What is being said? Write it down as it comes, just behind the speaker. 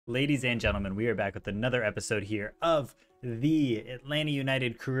Ladies and gentlemen, we are back with another episode here of the Atlanta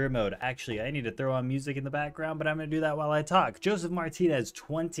United career mode. Actually, I need to throw on music in the background, but I'm going to do that while I talk. Joseph Martinez,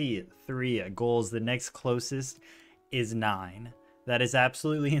 23 goals. The next closest is 9. That is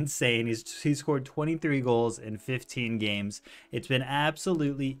absolutely insane. He's scored 23 goals in 15 games. It's been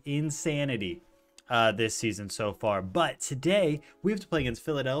absolutely insanity this season so far. But today, we have to play against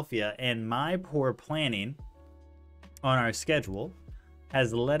Philadelphia, and my poor planning on our schedule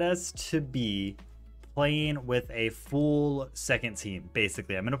has led us to be playing with a full second team,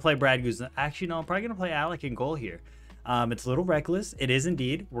 basically. I'm going to play Brad Guzman. Actually, no, I'm probably going to play Alec in goal here. It's a little reckless. It is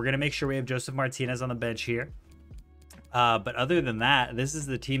indeed. We're going to make sure we have Joseph Martinez on the bench here. But other than that, this is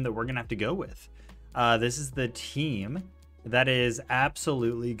the team that we're going to have to go with. This is the team that is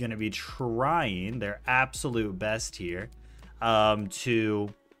absolutely going to be trying their absolute best here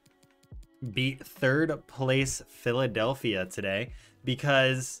to beat third place Philadelphia today.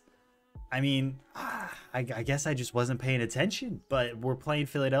 Because, I mean, I guess I just wasn't paying attention, but we're playing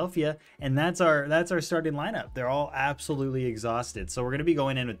Philadelphia, and that's our starting lineup. They're all absolutely exhausted. So we're going to be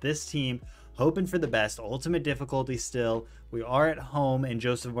going in with this team, hoping for the best. Ultimate difficulty still. We are at home, and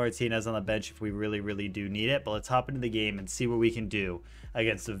Joseph Martinez on the bench if we really do need it. But let's hop into the game and see what we can do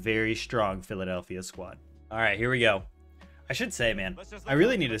against a very strong Philadelphia squad. All right, here we go. I should say, man, I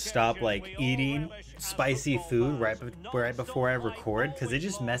really need to stop like eating spicy food right before I record, because it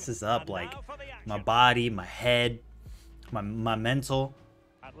just messes up like my body, my head, my mental,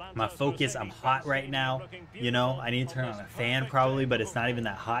 my focus. I'm hot right now, you know. I need to turn on a fan probably, but it's not even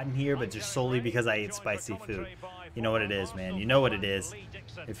that hot in here, but just solely because I ate spicy food. You know what it is, man. You know what it is.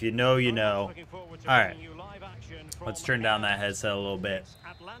 If you know, you know. All right, let's turn down that headset a little bit.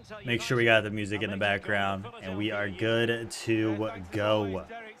 Make sure we got the music in the background, and we are good to go.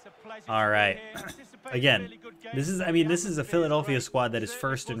 All right. Again, this is a Philadelphia squad that is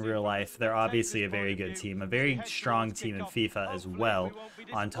first in real life. They're obviously a very good team, a very strong team in FIFA as well,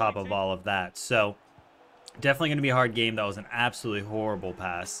 on top of all of that. So definitely going to be a hard game. That was an absolutely horrible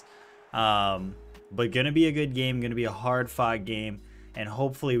pass. But going to be a good game, going to be a hard-fought game, and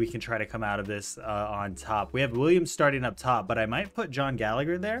hopefully we can try to come out of this on top. We have Williams starting up top, but I might put John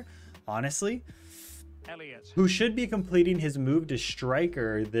Gallagher there, honestly, who should be completing his move to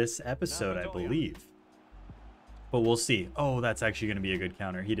striker this episode, I believe. But we'll see. Oh, that's actually going to be a good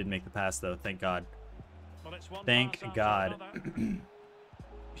counter. He did make the pass, though. Thank God. Thank God.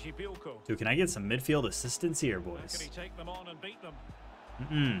 Dude, can I get some midfield assistance here, boys?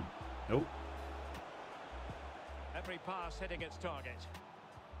 Nope. Every pass hitting its target.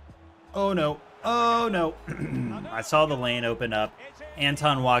 Oh no. Oh no. I saw the lane open up.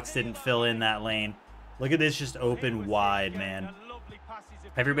 Anton Walks didn't fill in that lane. Look at this, just open wide, man.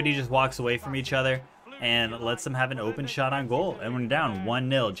 Everybody just walks away from each other and lets them have an open shot on goal. And we're down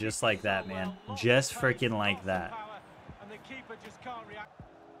 1-0 just like that, man. Just freaking like that.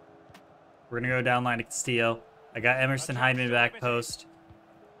 We're going to go down line to Castillo. I got Emerson Hyndman back post.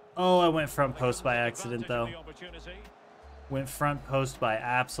 Oh, I went front post by accident, though. Went front post by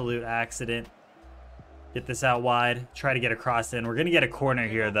absolute accident. Get this out wide. Try to get a cross in. We're going to get a corner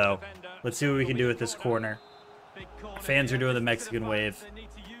here, though. Let's see what we can do with this corner. Fans are doing the Mexican wave.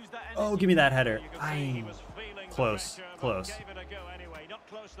 Oh, give me that header. Close. Close.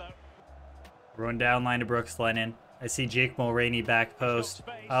 Going down line to Brooks Lennon. I see Jake Mulroney back post.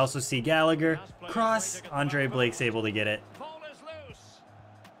 I also see Gallagher. Cross. Andre Blake's able to get it.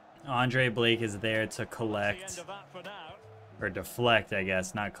 Andre Blake is there to collect, or deflect, I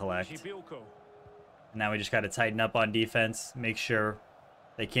guess, not collect. Now we just got to tighten up on defense, make sure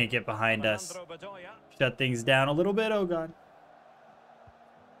they can't get behind us, shut things down a little bit. Oh God.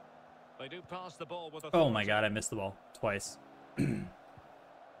 Oh my God, I missed the ball twice. And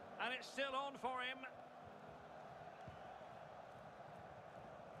it's still on for him.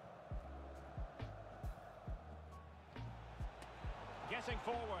 Getting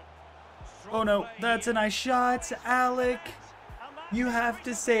forward. Oh no, that's a nice shot, Alec. You have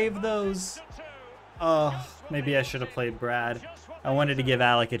to save those. Oh, maybe I should have played Brad. I wanted to give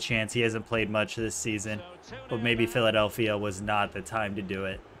Alec a chance. He hasn't played much this season, but maybe Philadelphia was not the time to do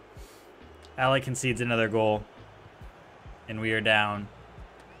it. Alec concedes another goal, and we are down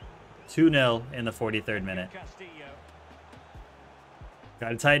 2-0 in the 43rd minute. Got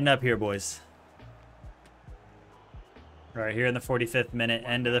to tighten up here, boys. All right, here in the 45th minute,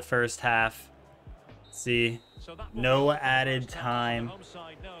 end of the first half. See, no added time,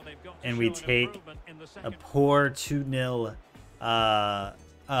 and we take a poor 2-0.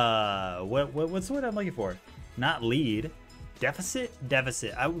 What's the word I'm looking for? Not lead, deficit.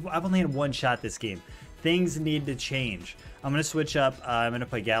 I've only had one shot this game. things need to change. I'm going to switch up. I'm going to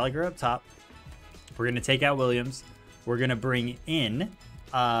put Gallagher up top. We're going to take out Williams. We're going to bring in...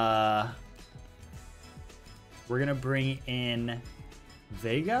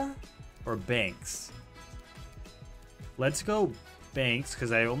 Vega or Banks? Let's go Banks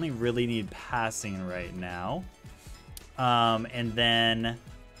because I only really need passing right now. And then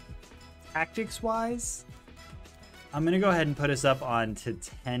tactics-wise, I'm going to go ahead and put us up on to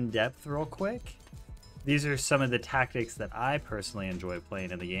 10 depth real quick. These are some of the tactics that I personally enjoy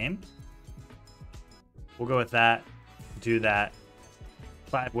playing in the game. We'll go with that, do that,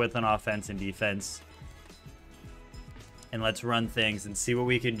 5 width on offense and defense. And let's run things and see what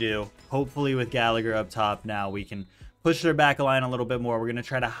we can do. Hopefully with Gallagher up top now, we can push their back line a little bit more. We're going to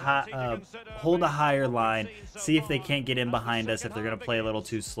try to hold a higher line, see if they can't get in behind us, if they're going to play a little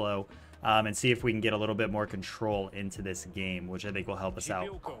too slow, and see if we can get a little bit more control into this game, which I think will help us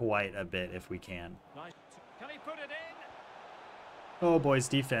out quite a bit if we can. Oh, boys,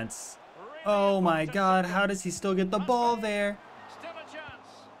 defense. Oh, my God. How does he still get the ball there?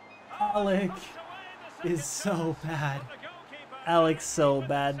 Alec is so bad. Alec's so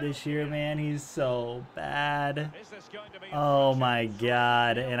bad this year, man. He's so bad. Oh my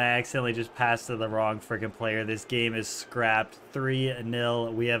God. And I accidentally just passed to the wrong freaking player. This game is scrapped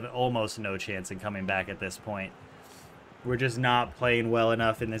 3-0. We have almost no chance in coming back at this point. We're just not playing well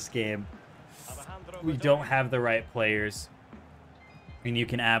enough in this game. We don't have the right players. And you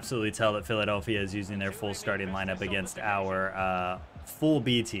can absolutely tell that Philadelphia is using their full starting lineup against our full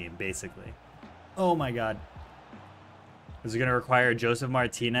B team, basically. Oh my God. This is going to require Joseph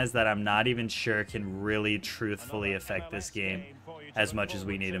Martinez that I'm not even sure can really truthfully affect this game as much as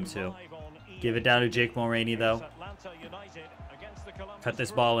we need him to. Give it down to Jake Mulroney, though. Cut this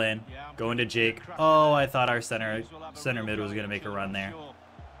ball in. Go into Jake. Oh, I thought our center mid was going to make a run there.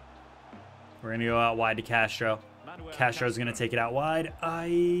 We're going to go out wide to Castro. Castro's going to take it out wide.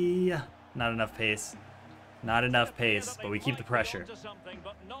 Not enough pace. Not enough pace, but we keep the pressure.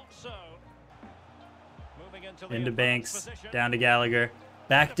 Into Banks, down to Gallagher,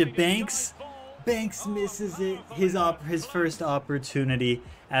 back to Banks. Banks misses it. His first opportunity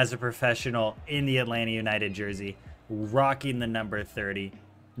as a professional in the Atlanta United jersey, rocking the number 30.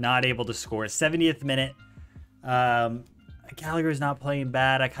 Not able to score. 70th minute. Gallagher's not playing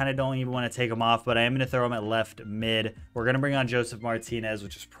bad. I kind of don't even want to take him off, but I am going to throw him at left mid. We're going to bring on Joseph Martinez,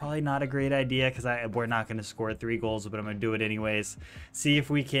 which is probably not a great idea because we're not going to score 3 goals, but I'm going to do it anyways. See if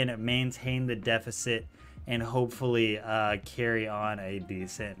we can maintain the deficit and hopefully carry on a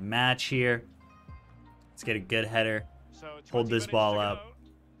decent match here. Let's get a good header. Hold this ball up.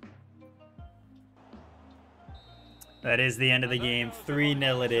 That is the end of the game.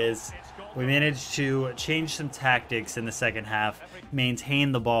 3-0 it is. We managed to change some tactics in the second half,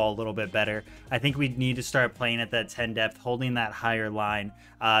 maintain the ball a little bit better. I think we need to start playing at that 10 depth, holding that higher line.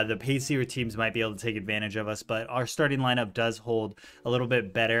 The pacier teams might be able to take advantage of us, but our starting lineup does hold a little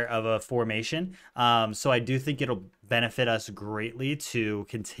bit better of a formation. So I do think it'll benefit us greatly to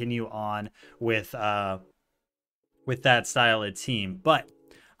continue on with that style of team. But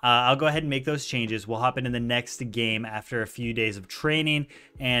I'll go ahead and make those changes. We'll hop into the next game after a few days of training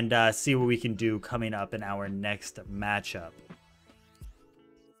and see what we can do coming up in our next matchup.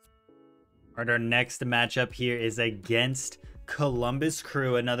 All right, our next matchup here is against Columbus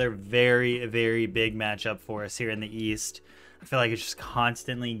Crew, another very, very big matchup for us here in the East. I feel like it's just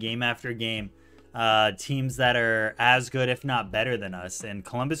constantly, game after game, teams that are as good, if not better than us. And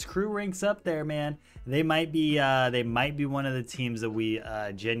Columbus Crew ranks up there, man. They might be one of the teams that we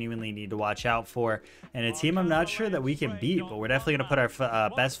genuinely need to watch out for, and a team I'm not sure that we can beat, but we're definitely going to put our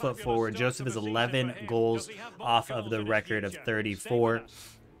best foot forward. Joseph is 11 goals off of the record of 34.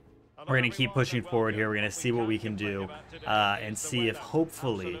 We're going to keep pushing forward here. We're going to see what we can do and see if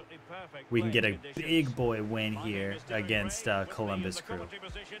hopefully we can get a big boy win here against Columbus Crew,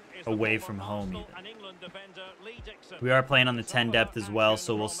 away from home even. We are playing on the 10 depth as well,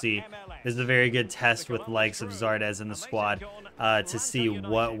 so we'll see. This is a very good test with the likes of Zardes in the squad to see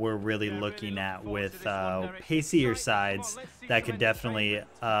what we're really looking at with pacier sides that could definitely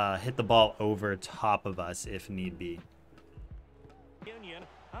hit the ball over top of us if need be.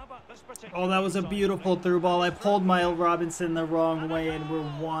 Oh, that was a beautiful through ball. I pulled Miles Robinson the wrong way, and we're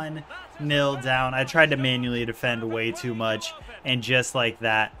 1-0 down. I tried to manually defend way too much, and just like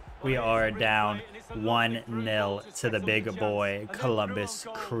that, we are down 1-0 to the big boy Columbus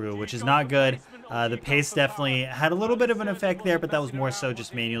Crew, which is not good. The pace definitely had a little bit of an effect there, but that was more so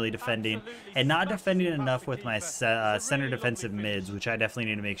just manually defending and not defending enough with my center defensive mids, which I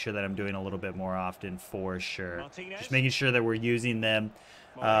definitely need to make sure that I'm doing a little bit more often for sure. Just making sure that we're using them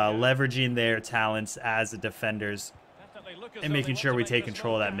leveraging their talents as defenders and making sure we take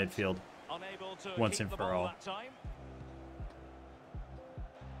control of that midfield once and for all.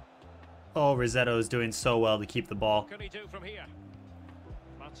 Oh, Rossetto is doing so well to keep the ball.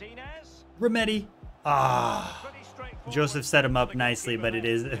 Rometty. Ah, Joseph set him up nicely, but it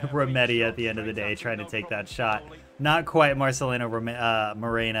is Rometty at the end of the day trying to take that shot. Not quite Marcelino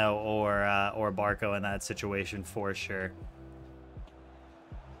Moreno or BARCO in that situation for sure.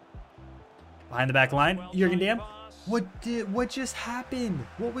 Behind the back line, Jürgen Damm. What just happened?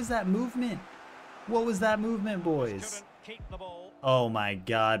 What was that movement? What was that movement, boys? Oh my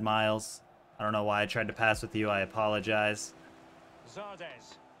God, Miles. I don't know why I tried to pass with you. I apologize.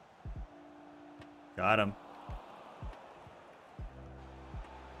 Got him.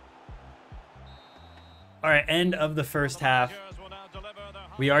 All right, end of the first half.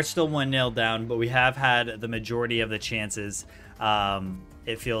 We are still 1-0 down, but we have had the majority of the chances.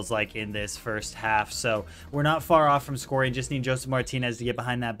 It feels like in this first half, so we're not far off from scoring. Just need Joseph Martinez to get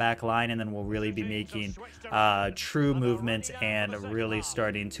behind that back line, and then we'll really be making true movement and really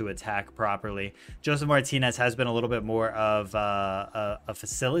starting to attack properly. Joseph Martinez has been a little bit more of a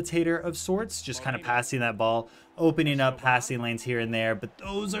facilitator of sorts, just kind of passing that ball, opening up passing lanes here and there, but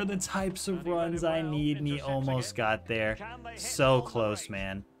those are the types of runs I need, and he almost got there. So close,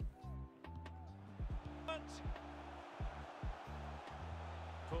 man.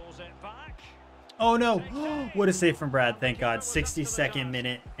 Oh no, what a save from Brad, thank God. 62nd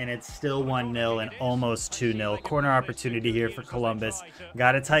minute, and it's still 1-0 and almost 2-0. Corner opportunity here for Columbus.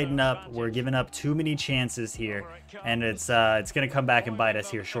 Got to tighten up. We're giving up too many chances here, and it's going to come back and bite us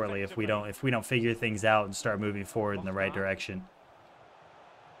here shortly if we don't figure things out and start moving forward in the right direction.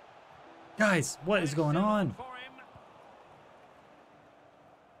 Guys, what is going on?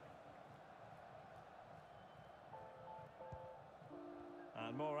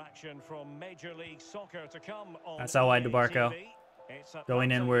 From Major League Soccer to come on. That's out wide to BARCO.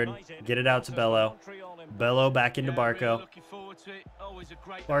 Going inward. Get it out to Bello. Bello back into BARCO.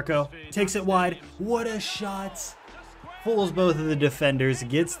 BARCO takes it wide. What a shot. Fools both of the defenders.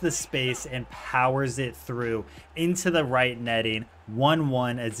 Gets the space and powers it through into the right netting.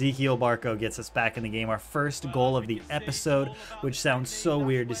 1-1. Ezequiel BARCO gets us back in the game. Our first goal of the episode, which sounds so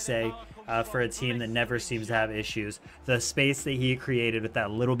weird to say. For a team that never seems to have issues. The space that he created with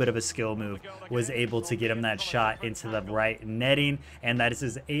that little bit of a skill move was able to get him that shot into the right netting, and that is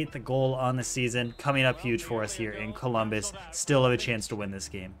his 8th goal on the season, coming up huge for us here in Columbus. Still have a chance to win this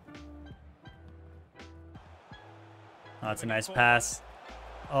game. Oh, that's a nice pass.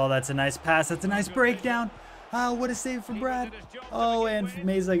 Oh, that's a nice pass. That's a nice breakdown. Oh, what a save from Brad. Oh, and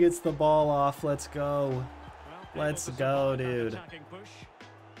Meza gets the ball off. Let's go. Let's go, dude.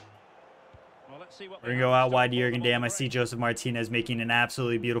 We're going to go out wide to Jürgen Damm. I see Joseph Martinez making an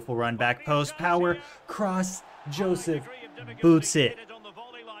absolutely beautiful run. Back post, power, cross. Joseph boots it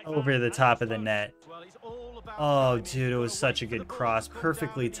over the top of the net. Oh, dude, it was such a good cross.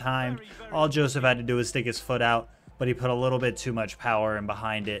 Perfectly timed. All Joseph had to do was stick his foot out, but he put a little bit too much power in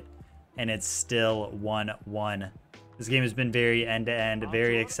behind it, and it's still 1-1. This game has been very end-to-end,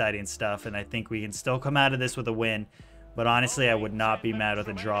 very exciting stuff, and I think we can still come out of this with a win. But honestly, I would not be mad with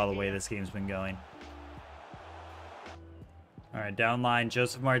a draw the way this game's been going. All right, down line,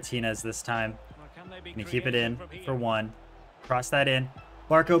 Joseph Martinez this time. Gonna keep it in for 1. Cross that in.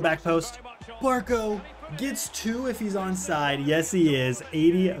 BARCO back post. BARCO gets 2 if he's onside. Yes, he is.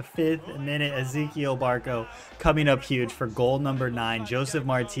 85th minute, Ezequiel BARCO coming up huge for goal number 9. Joseph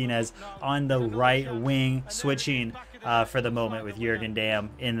Martinez on the right wing, switching for the moment with Jürgen Damm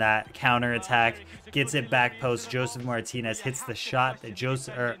in that counter attack. Gets it back post. Joseph Martinez hits the shot that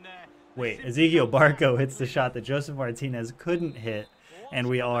Ezequiel BARCO hits the shot that Joseph Martinez couldn't hit. And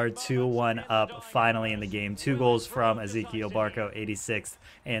we are 2-1 up finally in the game. 2 goals from Ezequiel BARCO, 86th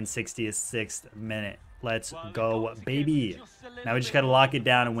and 66th minute. Let's go, baby. Now we just got to lock it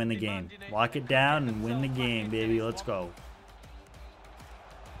down and win the game. Lock it down and win the game, baby. Let's go.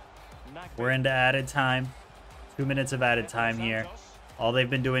 We're into added time. 2 minutes of added time here. All they've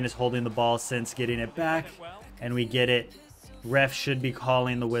been doing is holding the ball since getting it back, and we get it. Ref should be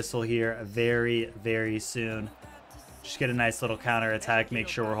calling the whistle here very, very soon. Just get a nice little counter attack, make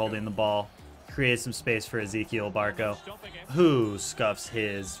sure we're holding the ball. Create some space for Ezequiel BARCO, who scuffs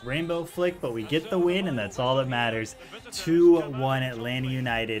his rainbow flick, but we get the win, and that's all that matters. 2-1 Atlanta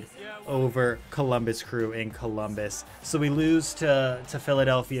United over Columbus Crew in Columbus. So we lose to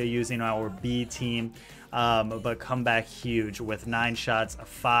Philadelphia using our B team, but come back huge with 9 shots,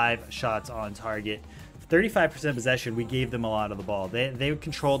 5 shots on target. 35% possession, we gave them a lot of the ball. They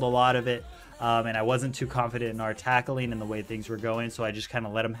controlled a lot of it. and I wasn't too confident in our tackling and the way things were going, so I just kind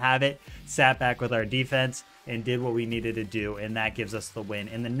of let them have it, sat back with our defense, and did what we needed to do, and that gives us the win.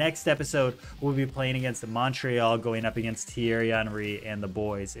 In the next episode, we'll be playing against Montreal, going up against Thierry Henry and the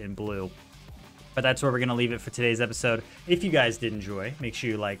boys in blue. But that's where we're going to leave it for today's episode. If you guys did enjoy, make sure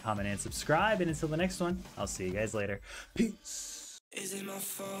you like, comment, and subscribe. And until the next one, I'll see you guys later. Peace. Is it my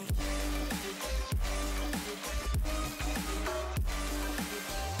fault?